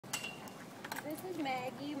is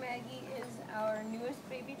Maggie. Maggie is our newest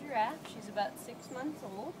baby giraffe. She's about 6 months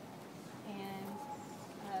old.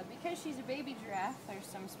 And because she's a baby giraffe, there's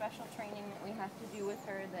some special training that we have to do with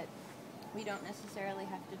her that we don't necessarily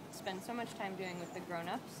have to spend so much time doing with the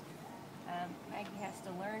grown-ups. Maggie has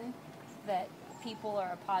to learn that people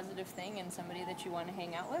are a positive thing and somebody that you want to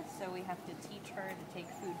hang out with, so we have to teach her to take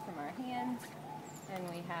food from our hands, and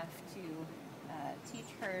we have to teach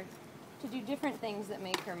her to do different things that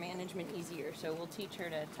make her management easier. So we'll teach her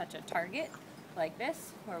to touch a target like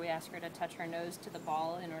this, where we ask her to touch her nose to the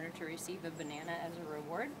ball in order to receive a banana as a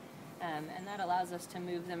reward, and that allows us to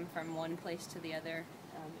move them from one place to the other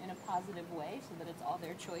in a positive way so that it's all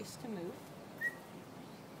their choice to move.